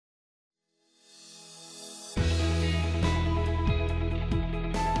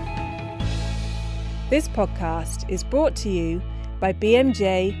This podcast is brought to you by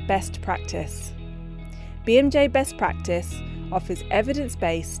BMJ Best Practice. BMJ Best Practice offers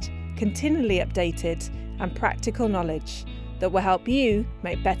evidence-based, continually updated and practical knowledge that will help you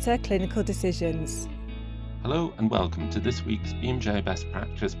make better clinical decisions. Hello and welcome to this week's BMJ Best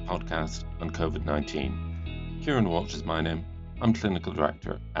Practice podcast on COVID-19. Kieran Walsh is my name. I'm Clinical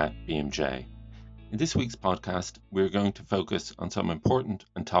Director at BMJ. In this week's podcast, we're going to focus on some important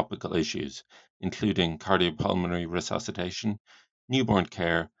and topical issues, including cardiopulmonary resuscitation, newborn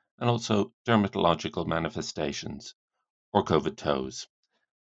care, and also dermatological manifestations, or COVID TOEs.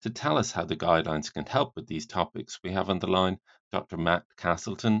 To tell us how the guidelines can help with these topics, we have on the line Dr. Matt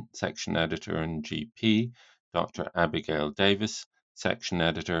Castleton, Section Editor and GP, Dr. Abigail Davis, Section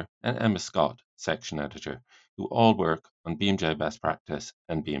Editor, and Emma Scott, Section Editor, who all work on BMJ Best Practice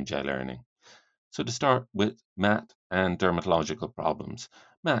and BMJ Learning. So to start with Matt and dermatological problems.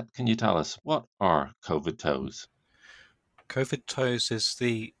 Matt, can you tell us, what are COVID TOEs? COVID TOEs is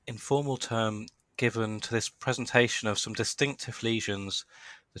the informal term given to this presentation of some distinctive lesions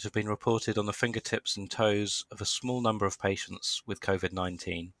that have been reported on the fingertips and toes of a small number of patients with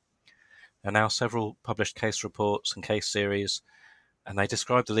COVID-19. There are now several published case reports and case series, and they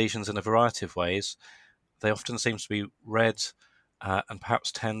describe the lesions in a variety of ways. They often seem to be red and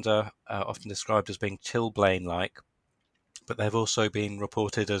perhaps tender, often described as being chilblain-like, but they've also been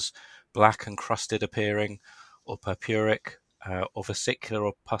reported as black and crusted appearing, or purpuric, or vesicular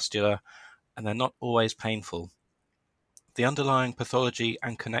or pustular, and they're not always painful. The underlying pathology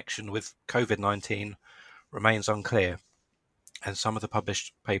and connection with COVID-19 remains unclear, and some of the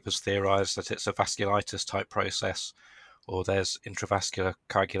published papers theorize that it's a vasculitis type process, or there's intravascular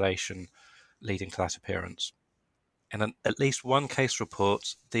coagulation leading to that appearance. In at least one case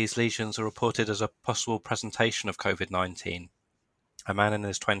report, these lesions are reported as a possible presentation of COVID-19. A man in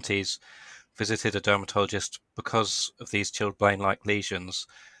his 20s visited a dermatologist because of these chilblain-like lesions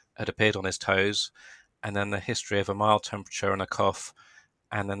had appeared on his toes, and then the history of a mild temperature and a cough,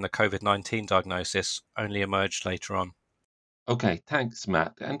 and then the COVID-19 diagnosis only emerged later on. Okay, thanks,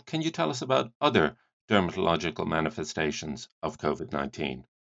 Matt. And can you tell us about other dermatological manifestations of COVID-19?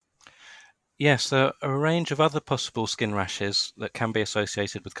 Yes, there are a range of other possible skin rashes that can be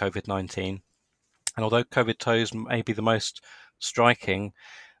associated with COVID-19. And although COVID TOEs may be the most striking,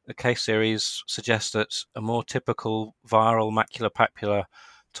 the case series suggests that a more typical viral maculopapular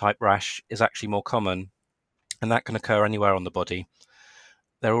type rash is actually more common, and that can occur anywhere on the body.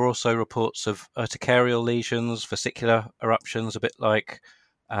 There are also reports of urticarial lesions, vesicular eruptions, a bit like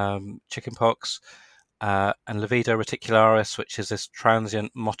chickenpox, and livedo reticularis, which is this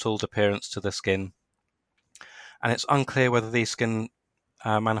transient mottled appearance to the skin. And it's unclear whether these skin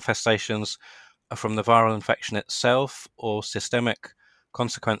manifestations are from the viral infection itself or systemic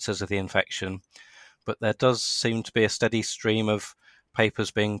consequences of the infection, but there does seem to be a steady stream of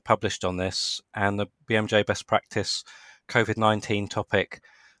papers being published on this, and the BMJ Best Practice COVID-19 topic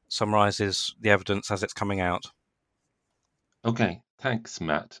summarizes the evidence as it's coming out. Okay, thanks,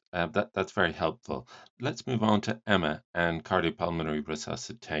 Matt. That's very helpful. Let's move on to Emma and cardiopulmonary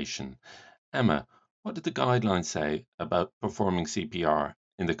resuscitation. Emma, what did the guidelines say about performing CPR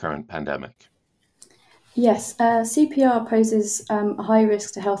in the current pandemic? Yes, CPR poses a high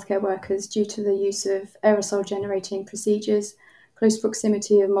risk to healthcare workers due to the use of aerosol generating procedures, close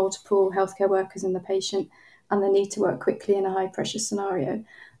proximity of multiple healthcare workers and the patient, and the need to work quickly in a high pressure scenario.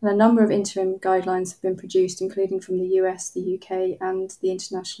 And a number of interim guidelines have been produced, including from the US, the UK, and the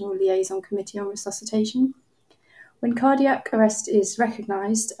International Liaison Committee on Resuscitation. When cardiac arrest is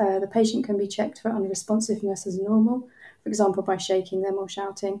recognised, the patient can be checked for unresponsiveness as normal, for example by shaking them or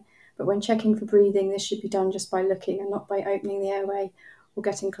shouting. But when checking for breathing, this should be done just by looking and not by opening the airway or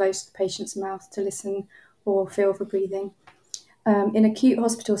getting close to the patient's mouth to listen or feel for breathing. In acute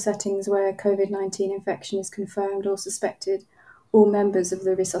hospital settings where COVID-19 infection is confirmed or suspected, all members of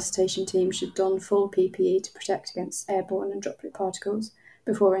the resuscitation team should don full PPE to protect against airborne and droplet particles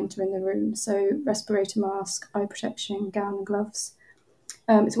before entering the room. So respirator mask, eye protection, gown and gloves.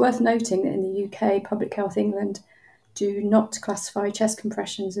 It's worth noting that in the UK, Public Health England do not classify chest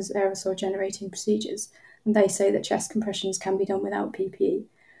compressions as aerosol generating procedures, and they say that chest compressions can be done without PPE.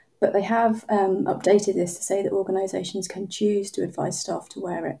 But they have updated this to say that organisations can choose to advise staff to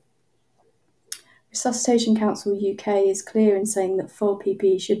wear it. Resuscitation Council UK is clear in saying that full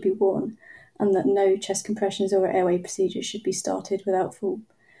PPE should be worn and that no chest compressions or airway procedures should be started without full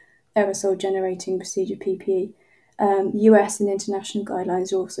aerosol generating procedure PPE. US and international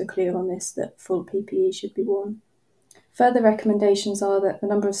guidelines are also clear on this, that full PPE should be worn. Further recommendations are that the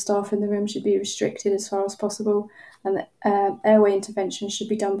number of staff in the room should be restricted as far as possible, and that airway interventions should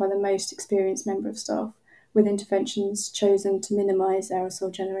be done by the most experienced member of staff, with interventions chosen to minimise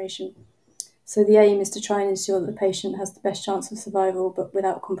aerosol generation. So the aim is to try and ensure that the patient has the best chance of survival, but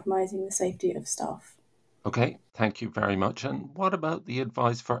without compromising the safety of staff. Okay, thank you very much. And what about the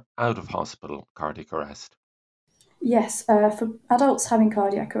advice for out-of-hospital cardiac arrest? Yes, for adults having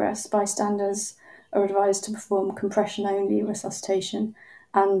cardiac arrest, bystanders are advised to perform compression-only resuscitation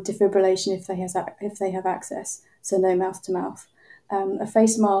and defibrillation if they have access, so no mouth-to-mouth. A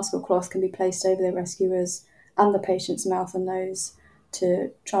face mask or cloth can be placed over the rescuers and the patient's mouth and nose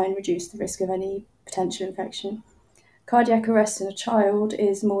to try and reduce the risk of any potential infection. Cardiac arrest in a child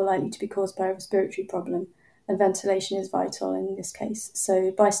is more likely to be caused by a respiratory problem, and ventilation is vital in this case.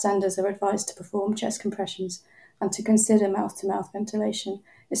 So bystanders are advised to perform chest compressions and to consider mouth-to-mouth ventilation,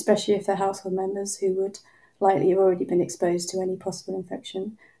 especially if they're household members who would likely have already been exposed to any possible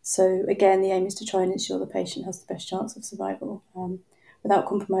infection. So again, the aim is to try and ensure the patient has the best chance of survival without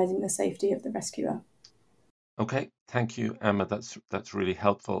compromising the safety of the rescuer. Okay, thank you, Emma. That's really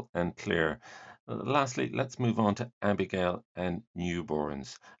helpful and clear. Lastly, let's move on to Abigail and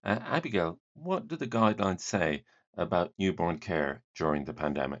newborns. Abigail, what do the guidelines say about newborn care during the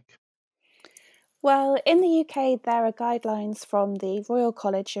pandemic? Well, in the UK, there are guidelines from the Royal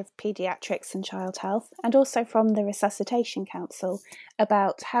College of Paediatrics and Child Health and also from the Resuscitation Council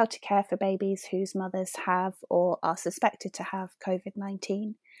about how to care for babies whose mothers have or are suspected to have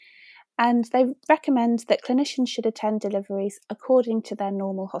COVID-19. And they recommend that clinicians should attend deliveries according to their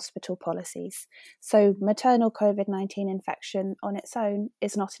normal hospital policies. So maternal COVID-19 infection on its own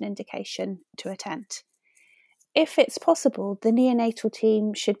is not an indication to attend. If it's possible, the neonatal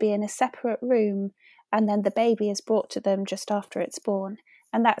team should be in a separate room and then the baby is brought to them just after it's born,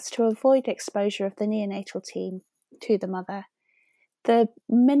 and that's to avoid exposure of the neonatal team to the mother. The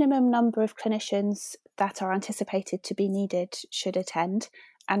minimum number of clinicians that are anticipated to be needed should attend,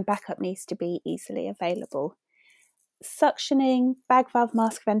 and backup needs to be easily available. Suctioning, bag valve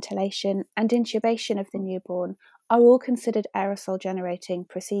mask ventilation, and intubation of the newborn are all considered aerosol generating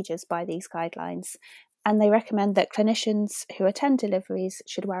procedures by these guidelines, and they recommend that clinicians who attend deliveries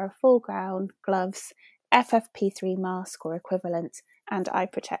should wear a full gown, gloves, FFP3 mask or equivalent, and eye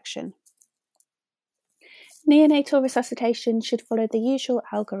protection. Neonatal resuscitation should follow the usual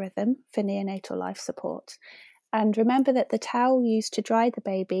algorithm for neonatal life support. And remember that the towel used to dry the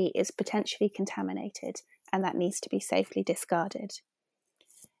baby is potentially contaminated, and that needs to be safely discarded.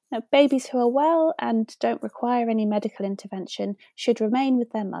 Now, babies who are well and don't require any medical intervention should remain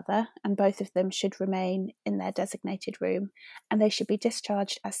with their mother, and both of them should remain in their designated room, and they should be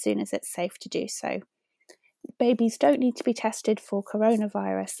discharged as soon as it's safe to do so. Babies don't need to be tested for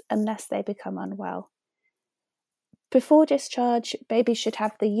coronavirus unless they become unwell. Before discharge, babies should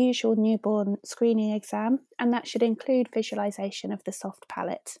have the usual newborn screening exam, and that should include visualisation of the soft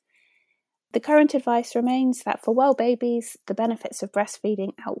palate. The current advice remains that for well babies, the benefits of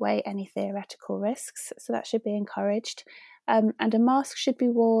breastfeeding outweigh any theoretical risks, so that should be encouraged. And a mask should be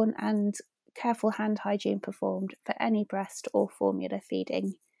worn and careful hand hygiene performed for any breast or formula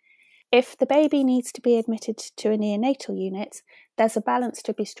feeding. If the baby needs to be admitted to a neonatal unit, there's a balance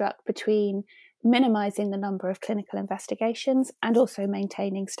to be struck between minimising the number of clinical investigations and also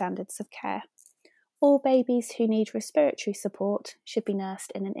maintaining standards of care. All babies who need respiratory support should be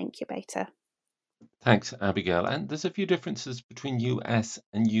nursed in an incubator. Thanks, Abigail. And there's a few differences between US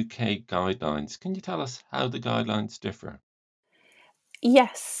and UK guidelines. Can you tell us how the guidelines differ?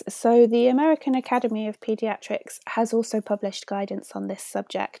 Yes, so the American Academy of Paediatrics has also published guidance on this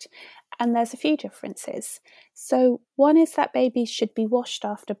subject, and there's a few differences. So one is that babies should be washed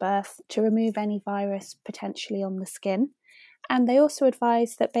after birth to remove any virus potentially on the skin, and they also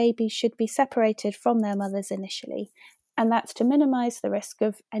advise that babies should be separated from their mothers initially, and that's to minimise the risk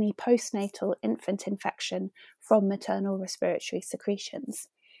of any postnatal infant infection from maternal respiratory secretions.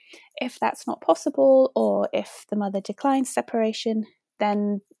 If that's not possible, or if the mother declines separation,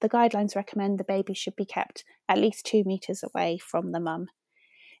 then the guidelines recommend the baby should be kept at least 2 metres away from the mum.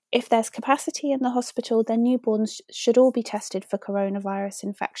 If there's capacity in the hospital, then newborns should all be tested for coronavirus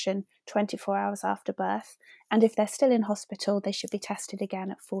infection 24 hours after birth, and if they're still in hospital, they should be tested again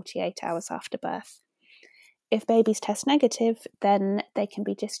at 48 hours after birth. If babies test negative, then they can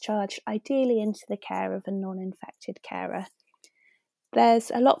be discharged ideally into the care of a non-infected carer.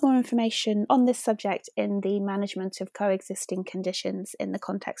 There's a lot more information on this subject in the management of coexisting conditions in the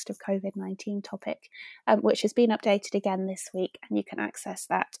context of COVID-19 topic, which has been updated again this week, and you can access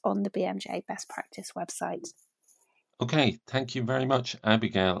that on the BMJ Best Practice website. Okay, thank you very much,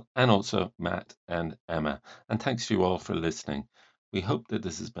 Abigail, and also Matt and Emma. And thanks to you all for listening. We hope that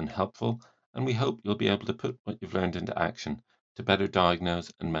this has been helpful, and we hope you'll be able to put what you've learned into action to better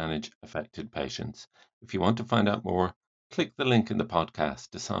diagnose and manage affected patients. If you want to find out more, click the link in the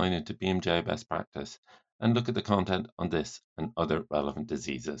podcast to sign into BMJ Best Practice and look at the content on this and other relevant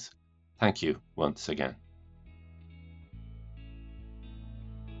diseases. Thank you once again.